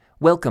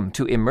Welcome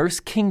to Immerse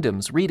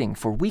Kingdom's reading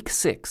for Week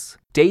 6,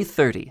 Day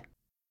 30.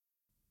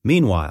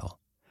 Meanwhile,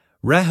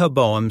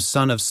 Rehoboam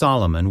son of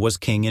Solomon was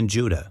king in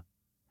Judah.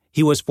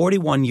 He was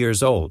 41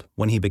 years old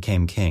when he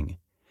became king,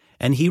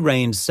 and he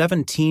reigned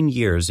 17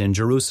 years in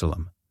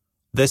Jerusalem,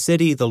 the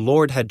city the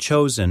Lord had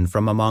chosen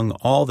from among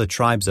all the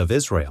tribes of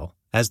Israel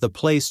as the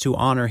place to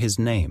honor his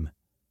name.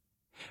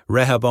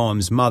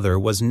 Rehoboam's mother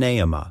was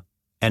Naamah,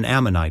 an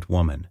Ammonite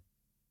woman.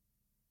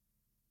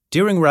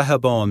 During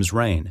Rehoboam's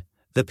reign,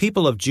 the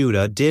people of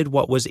Judah did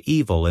what was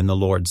evil in the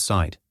Lord's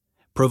sight,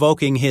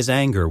 provoking his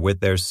anger with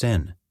their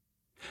sin.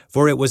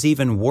 For it was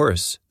even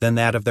worse than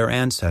that of their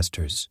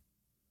ancestors.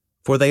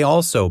 For they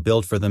also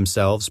built for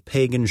themselves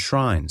pagan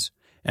shrines,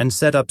 and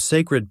set up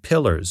sacred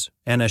pillars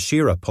and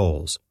Asherah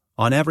poles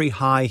on every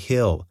high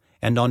hill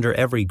and under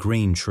every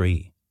green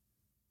tree.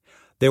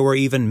 There were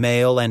even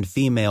male and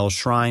female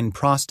shrine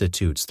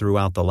prostitutes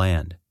throughout the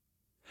land.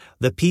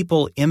 The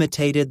people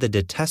imitated the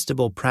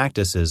detestable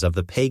practices of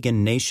the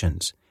pagan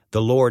nations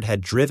the Lord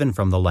had driven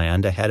from the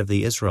land ahead of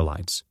the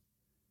Israelites.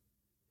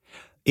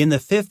 In the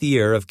 5th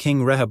year of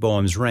King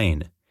Rehoboam's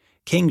reign,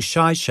 King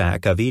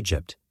Shishak of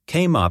Egypt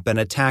came up and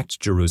attacked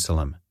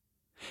Jerusalem.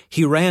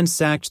 He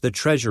ransacked the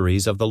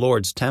treasuries of the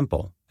Lord's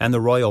temple and the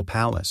royal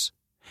palace.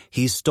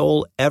 He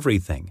stole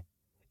everything,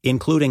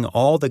 including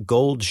all the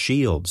gold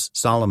shields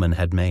Solomon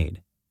had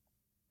made.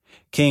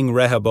 King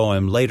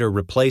Rehoboam later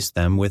replaced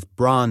them with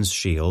bronze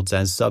shields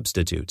as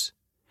substitutes,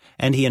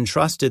 and he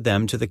entrusted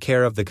them to the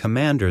care of the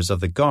commanders of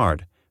the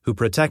guard who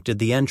protected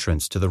the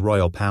entrance to the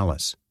royal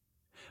palace.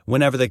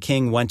 Whenever the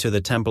king went to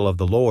the temple of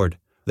the Lord,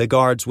 the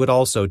guards would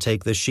also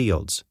take the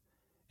shields,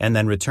 and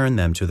then return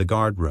them to the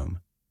guard room.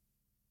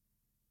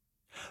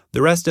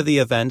 The rest of the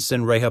events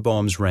in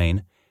Rehoboam's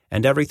reign,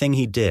 and everything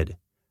he did,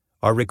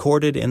 are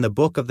recorded in the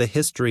book of the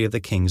history of the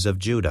kings of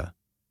Judah.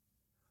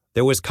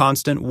 There was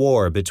constant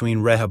war between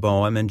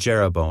Rehoboam and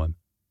Jeroboam.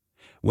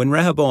 When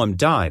Rehoboam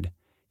died,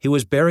 he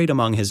was buried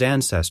among his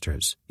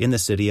ancestors in the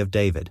city of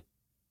David.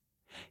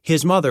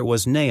 His mother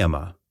was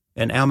Naamah,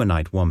 an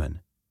Ammonite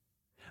woman.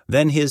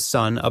 Then his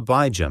son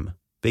Abijam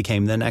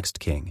became the next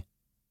king.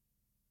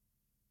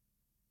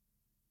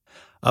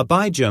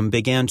 Abijam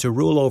began to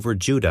rule over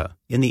Judah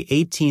in the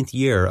 18th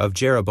year of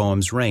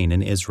Jeroboam's reign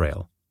in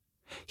Israel.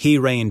 He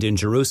reigned in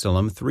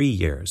Jerusalem 3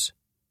 years.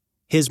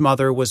 His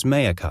mother was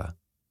Maacah,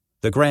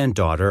 the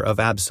granddaughter of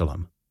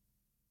Absalom.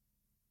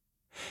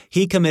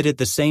 He committed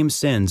the same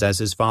sins as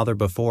his father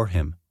before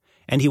him,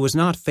 and he was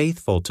not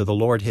faithful to the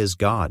Lord his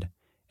God,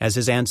 as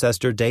his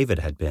ancestor David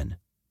had been.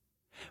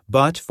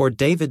 But for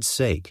David's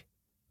sake,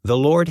 the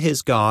Lord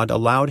his God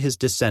allowed his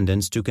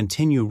descendants to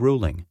continue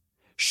ruling,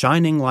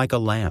 shining like a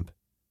lamp,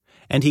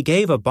 and he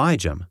gave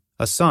Abijam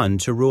a son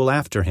to rule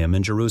after him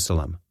in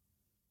Jerusalem.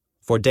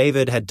 For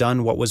David had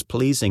done what was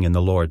pleasing in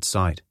the Lord's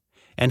sight,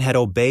 and had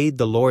obeyed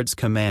the Lord's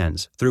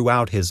commands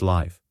throughout his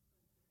life,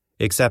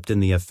 except in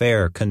the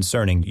affair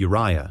concerning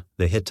Uriah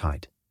the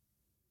Hittite.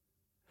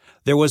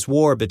 There was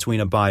war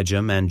between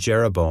Abijam and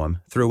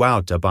Jeroboam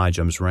throughout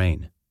Abijam's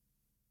reign.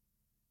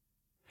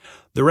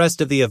 The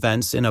rest of the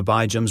events in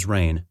Abijam's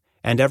reign,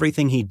 and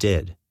everything he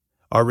did,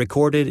 are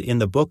recorded in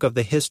the book of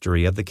the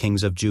history of the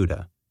kings of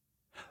Judah.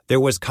 There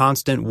was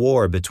constant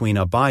war between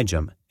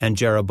Abijam and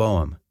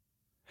Jeroboam.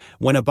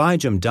 When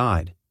Abijam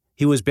died,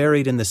 he was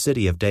buried in the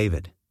city of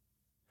David.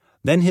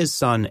 Then his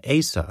son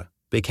Asa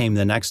became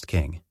the next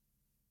king.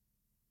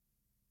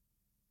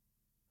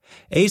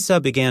 Asa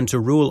began to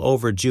rule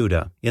over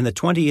Judah in the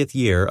 20th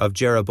year of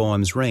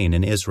Jeroboam's reign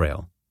in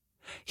Israel.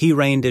 He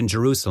reigned in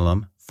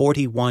Jerusalem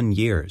 41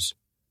 years.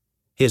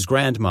 His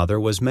grandmother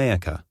was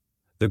Maacah,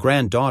 the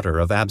granddaughter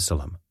of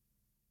Absalom.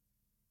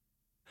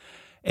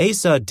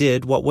 Asa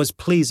did what was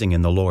pleasing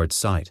in the Lord's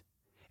sight,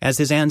 as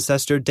his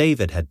ancestor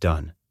David had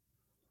done.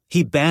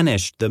 He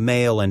banished the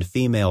male and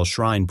female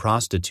shrine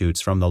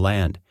prostitutes from the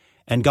land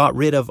and got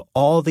rid of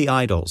all the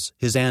idols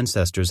his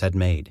ancestors had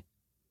made.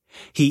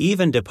 He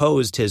even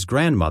deposed his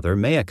grandmother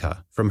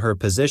Maacah from her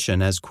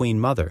position as queen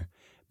mother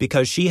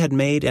because she had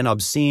made an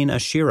obscene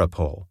Asherah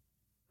pole.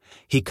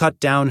 He cut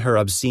down her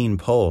obscene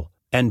pole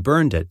and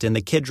burned it in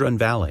the Kidron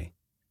Valley.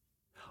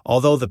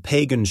 Although the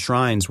pagan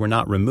shrines were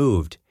not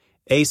removed,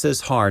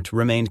 Asa's heart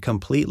remained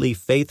completely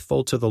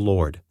faithful to the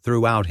Lord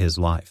throughout his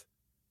life.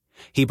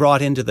 He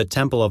brought into the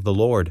temple of the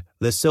Lord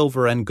the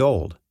silver and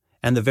gold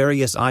and the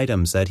various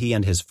items that he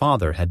and his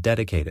father had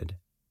dedicated.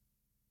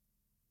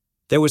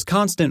 There was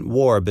constant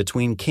war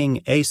between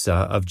King Asa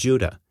of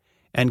Judah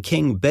and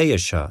King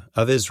Baasha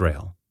of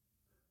Israel.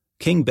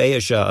 King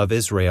Baasha of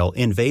Israel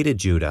invaded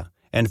Judah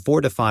and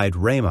fortified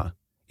Ramah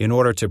in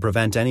order to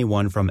prevent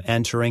anyone from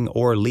entering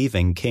or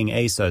leaving King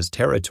Asa's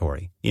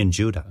territory in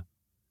Judah.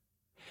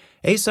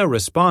 Asa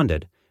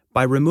responded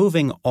by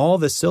removing all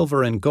the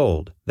silver and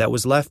gold that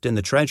was left in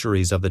the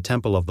treasuries of the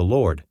temple of the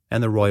Lord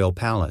and the royal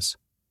palace.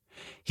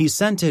 He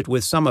sent it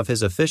with some of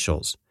his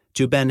officials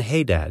to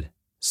Ben-Hadad,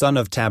 son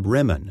of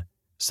Tabrimmon,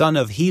 son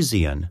of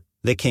Hezion,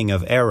 the king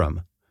of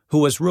Aram, who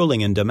was ruling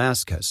in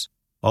Damascus,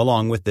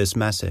 along with this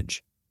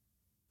message: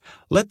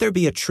 "Let there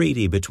be a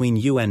treaty between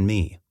you and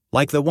me,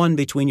 like the one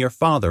between your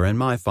father and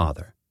my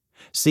father.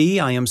 See,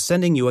 I am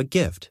sending you a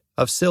gift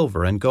of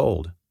silver and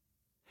gold.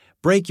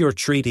 Break your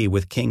treaty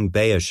with King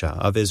Baasha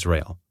of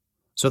Israel,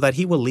 so that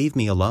he will leave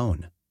me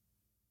alone."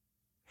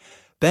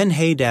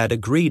 Ben-Hadad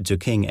agreed to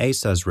King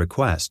Asa's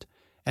request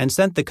and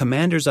sent the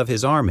commanders of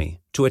his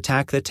army to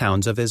attack the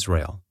towns of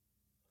Israel.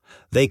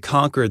 They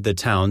conquered the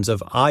towns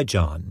of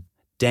Ijon,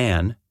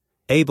 Dan,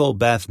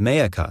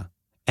 Abel-Beth-Maacah,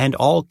 and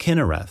all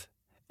Kinnereth,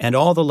 and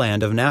all the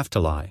land of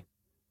Naphtali.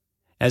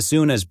 As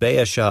soon as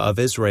Baasha of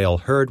Israel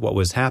heard what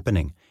was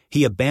happening,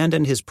 he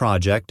abandoned his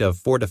project of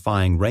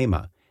fortifying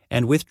Ramah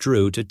and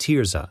withdrew to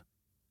Tirzah.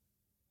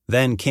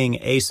 Then King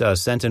Asa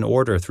sent an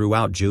order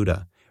throughout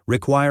Judah,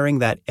 requiring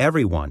that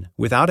everyone,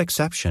 without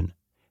exception,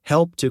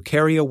 help to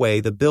carry away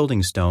the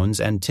building stones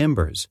and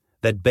timbers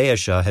that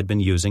Baasha had been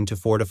using to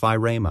fortify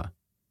Ramah.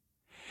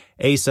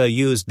 Asa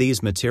used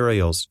these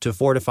materials to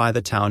fortify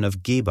the town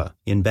of Geba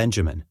in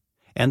Benjamin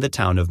and the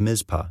town of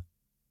Mizpah.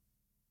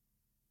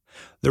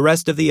 The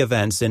rest of the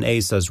events in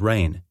Asa's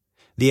reign,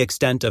 the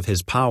extent of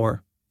his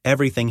power,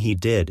 everything he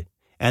did,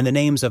 and the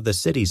names of the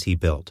cities he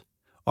built,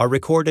 are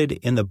recorded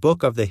in the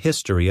book of the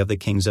history of the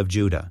kings of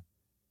Judah.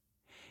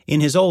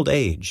 In his old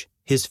age,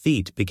 his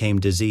feet became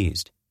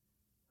diseased.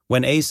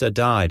 When Asa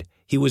died,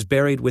 he was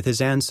buried with his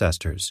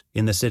ancestors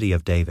in the city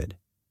of David.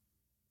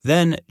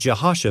 Then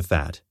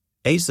Jehoshaphat,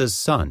 Asa's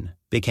son,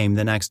 became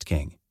the next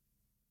king.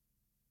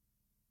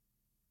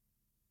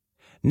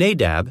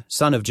 Nadab,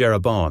 son of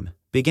Jeroboam,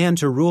 began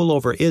to rule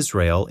over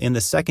Israel in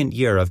the 2nd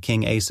year of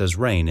King Asa's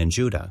reign in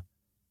Judah.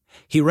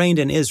 He reigned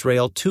in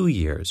Israel 2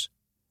 years,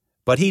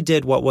 but he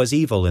did what was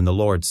evil in the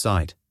Lord's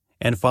sight,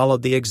 and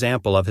followed the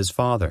example of his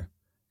father,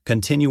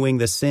 continuing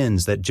the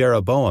sins that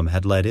Jeroboam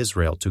had led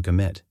Israel to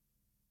commit.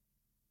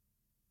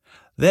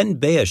 Then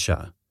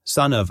Baasha,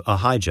 son of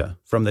Ahijah,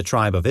 from the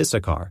tribe of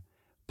Issachar,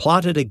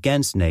 plotted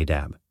against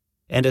Nadab,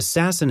 and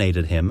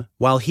assassinated him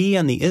while he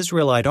and the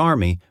Israelite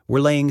army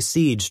were laying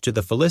siege to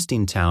the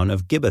Philistine town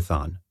of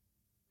Gibbethon.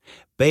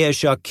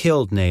 Baasha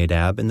killed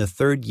Nadab in the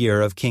 3rd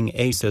year of King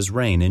Asa's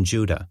reign in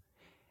Judah,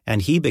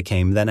 and he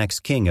became the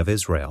next king of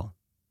Israel.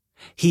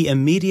 He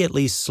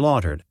immediately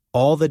slaughtered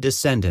all the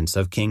descendants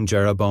of King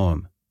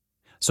Jeroboam,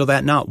 so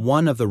that not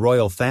one of the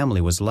royal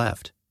family was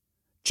left,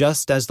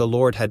 just as the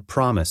Lord had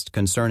promised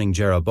concerning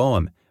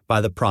Jeroboam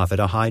by the prophet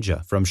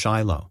Ahijah from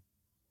Shiloh.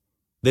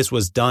 This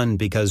was done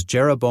because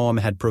Jeroboam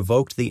had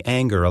provoked the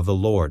anger of the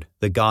Lord,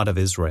 the God of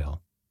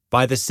Israel,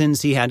 by the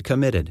sins he had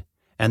committed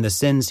and the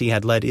sins he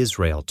had led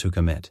Israel to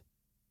commit.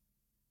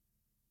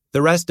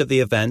 The rest of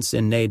the events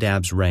in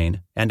Nadab's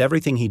reign and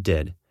everything he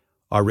did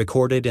are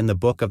recorded in the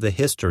book of the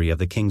history of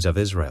the kings of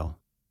Israel.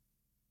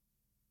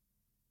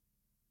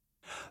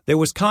 There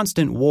was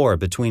constant war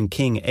between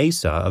King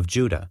Asa of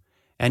Judah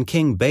and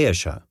King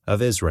Baasha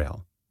of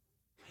Israel.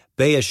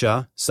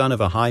 Baasha, son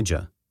of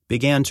Ahijah,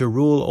 began to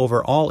rule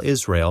over all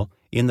Israel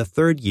in the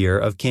 3rd year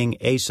of King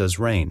Asa's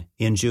reign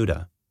in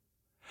Judah.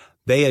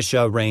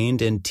 Baasha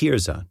reigned in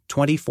Tirzah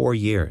 24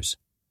 years.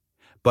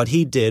 But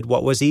he did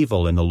what was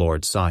evil in the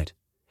Lord's sight,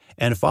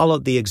 and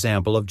followed the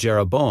example of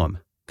Jeroboam,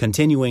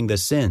 continuing the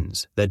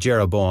sins that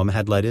Jeroboam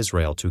had led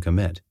Israel to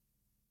commit.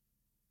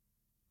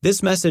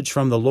 This message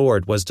from the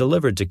Lord was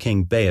delivered to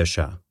King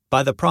Baasha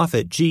by the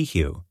prophet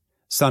Jehu,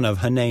 son of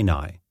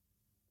Hanani.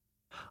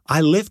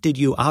 "I lifted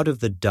you out of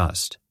the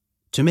dust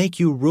to make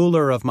you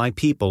ruler of my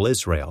people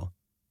Israel.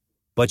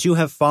 But you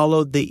have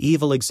followed the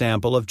evil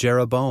example of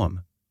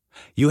Jeroboam.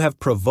 You have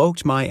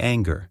provoked my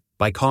anger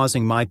by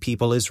causing my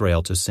people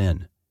Israel to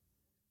sin.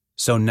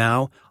 So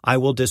now I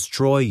will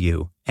destroy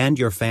you and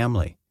your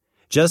family,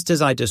 just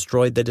as I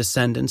destroyed the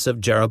descendants of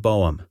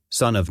Jeroboam,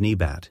 son of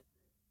Nebat.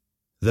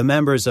 The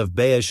members of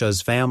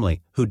Baasha's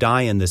family who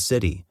die in the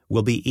city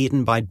will be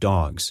eaten by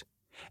dogs,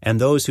 and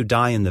those who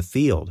die in the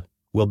field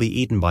will be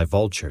eaten by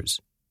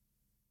vultures."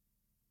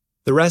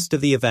 The rest of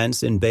the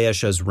events in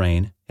Baasha's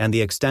reign and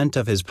the extent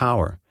of his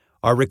power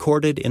are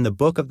recorded in the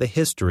book of the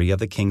history of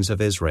the kings of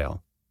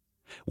Israel.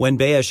 When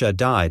Baasha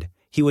died,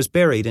 he was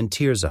buried in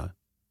Tirzah.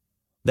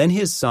 Then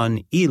his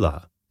son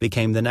Elah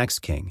became the next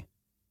king.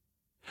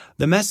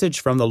 The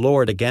message from the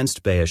Lord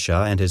against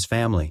Baasha and his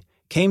family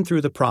came through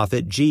the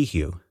prophet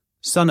Jehu,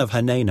 son of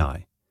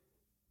Hanani.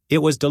 It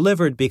was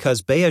delivered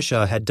because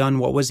Baasha had done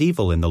what was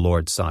evil in the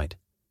Lord's sight,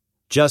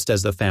 just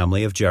as the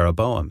family of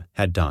Jeroboam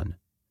had done,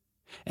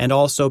 and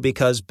also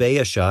because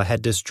Baasha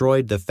had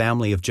destroyed the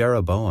family of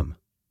Jeroboam.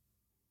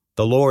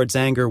 The Lord's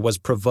anger was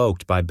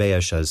provoked by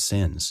Baasha's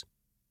sins.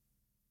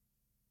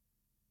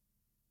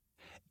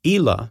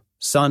 Elah,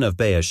 son of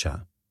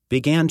Baasha,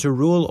 began to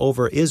rule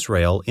over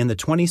Israel in the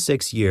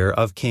 26th year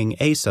of King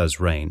Asa's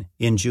reign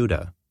in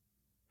Judah.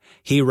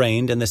 He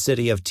reigned in the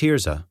city of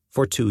Tirzah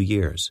for 2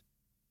 years.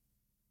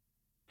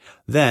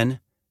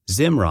 Then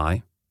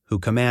Zimri, who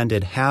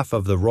commanded half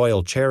of the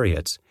royal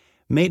chariots,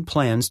 made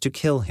plans to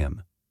kill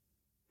him.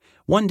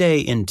 One day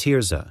in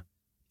Tirzah,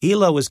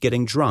 Elah was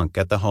getting drunk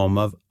at the home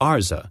of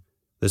Arza,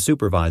 the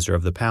supervisor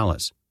of the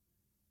palace.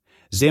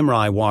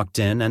 Zimri walked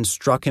in and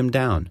struck him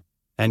down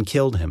and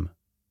killed him.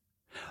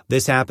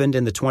 This happened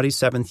in the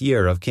 27th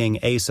year of King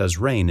Asa's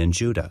reign in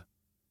Judah.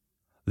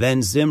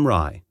 Then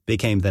Zimri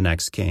became the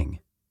next king.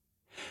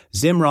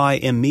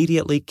 Zimri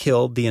immediately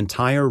killed the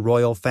entire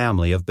royal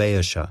family of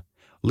Baasha,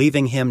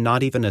 leaving him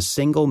not even a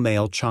single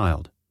male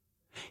child.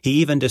 He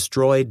even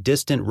destroyed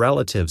distant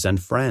relatives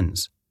and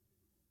friends.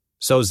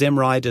 So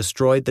Zimri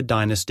destroyed the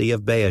dynasty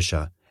of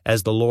Baasha,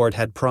 as the Lord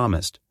had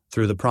promised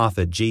through the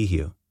prophet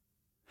Jehu.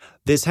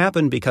 This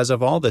happened because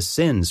of all the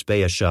sins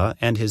Baasha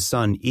and his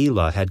son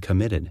Elah had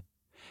committed,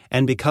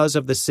 and because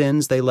of the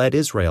sins they led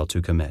Israel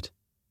to commit.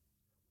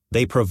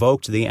 They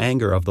provoked the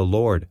anger of the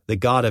Lord, the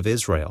God of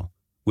Israel,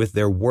 with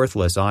their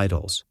worthless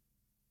idols.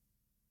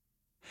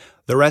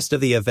 The rest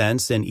of the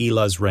events in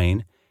Elah's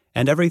reign,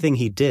 and everything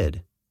he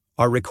did,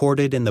 are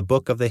recorded in the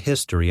book of the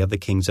history of the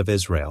kings of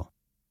Israel.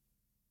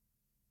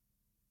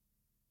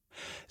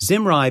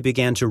 Zimri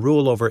began to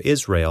rule over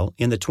Israel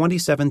in the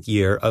 27th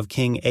year of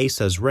King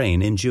Asa's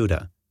reign in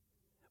Judah,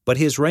 but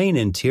his reign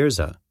in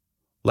Tirzah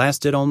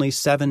lasted only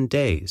 7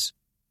 days.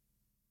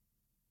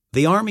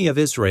 The army of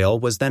Israel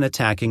was then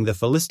attacking the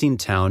Philistine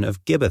town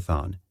of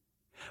Gibbethon.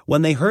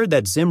 When they heard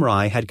that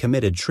Zimri had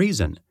committed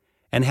treason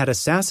and had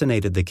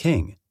assassinated the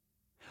king,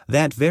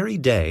 that very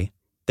day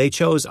they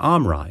chose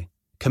Omri,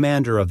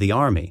 commander of the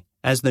army,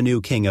 as the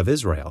new king of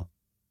Israel.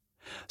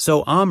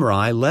 So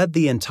Omri led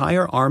the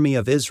entire army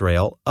of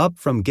Israel up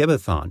from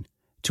Gibbethon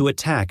to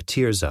attack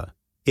Tirzah,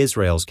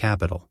 Israel's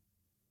capital.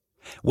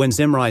 When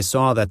Zimri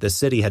saw that the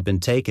city had been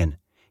taken,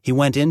 he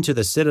went into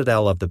the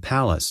citadel of the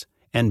palace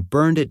and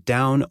burned it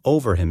down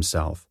over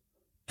himself,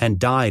 and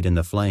died in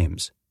the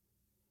flames.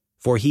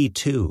 For he,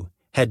 too,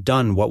 had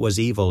done what was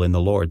evil in the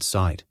Lord's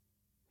sight.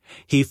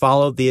 He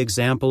followed the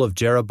example of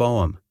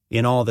Jeroboam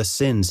in all the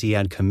sins he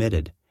had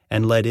committed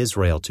and led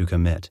Israel to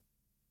commit.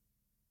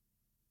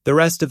 The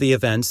rest of the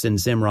events in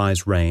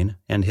Zimri's reign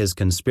and his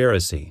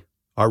conspiracy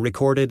are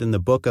recorded in the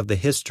book of the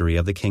history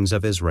of the kings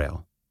of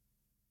Israel.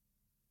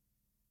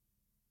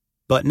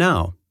 But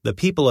now the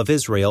people of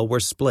Israel were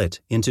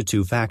split into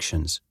 2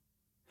 factions.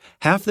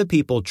 Half the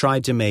people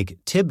tried to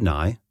make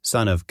Tibni,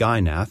 son of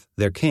Ginath,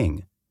 their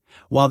king,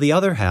 while the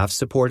other half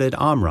supported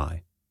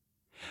Omri.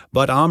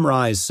 But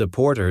Omri's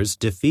supporters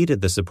defeated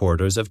the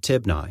supporters of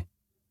Tibni.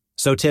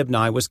 So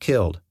Tibni was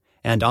killed,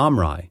 and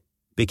Omri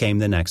became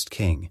the next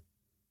king.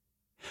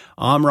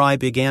 Omri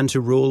began to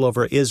rule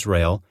over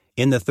Israel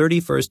in the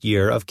 31st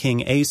year of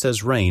King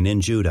Asa's reign in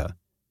Judah.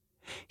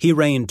 He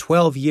reigned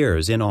 12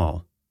 years in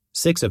all,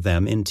 6 of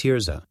them in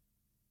Tirzah.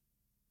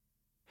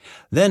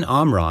 Then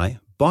Omri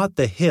bought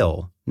the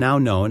hill now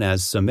known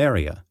as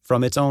Samaria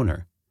from its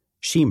owner,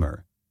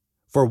 Shemer,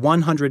 for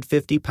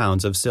 150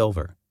 pounds of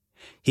silver.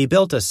 He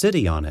built a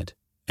city on it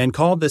and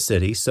called the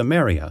city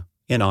Samaria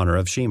in honor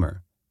of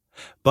Shemer.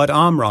 But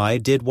Omri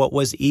did what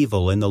was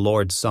evil in the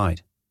Lord's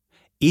sight,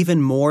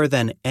 even more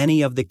than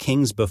any of the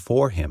kings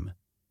before him.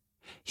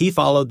 He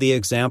followed the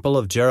example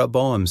of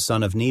Jeroboam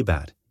son of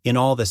Nebat in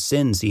all the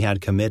sins he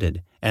had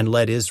committed and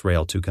led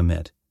Israel to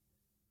commit.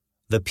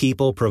 The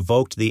people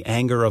provoked the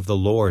anger of the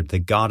Lord, the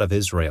God of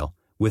Israel,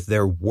 with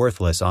their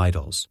worthless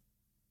idols.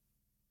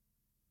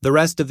 The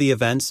rest of the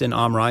events in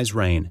Omri's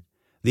reign,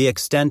 the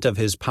extent of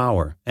his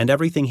power, and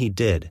everything he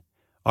did,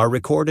 are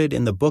recorded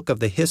in the book of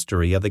the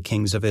history of the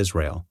kings of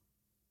Israel.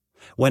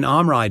 When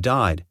Omri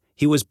died,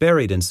 he was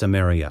buried in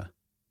Samaria.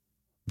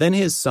 Then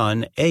his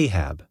son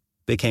Ahab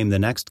became the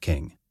next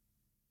king.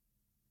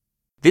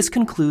 This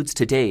concludes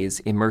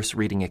today's Immerse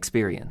reading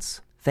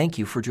experience. Thank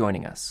you for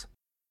joining us.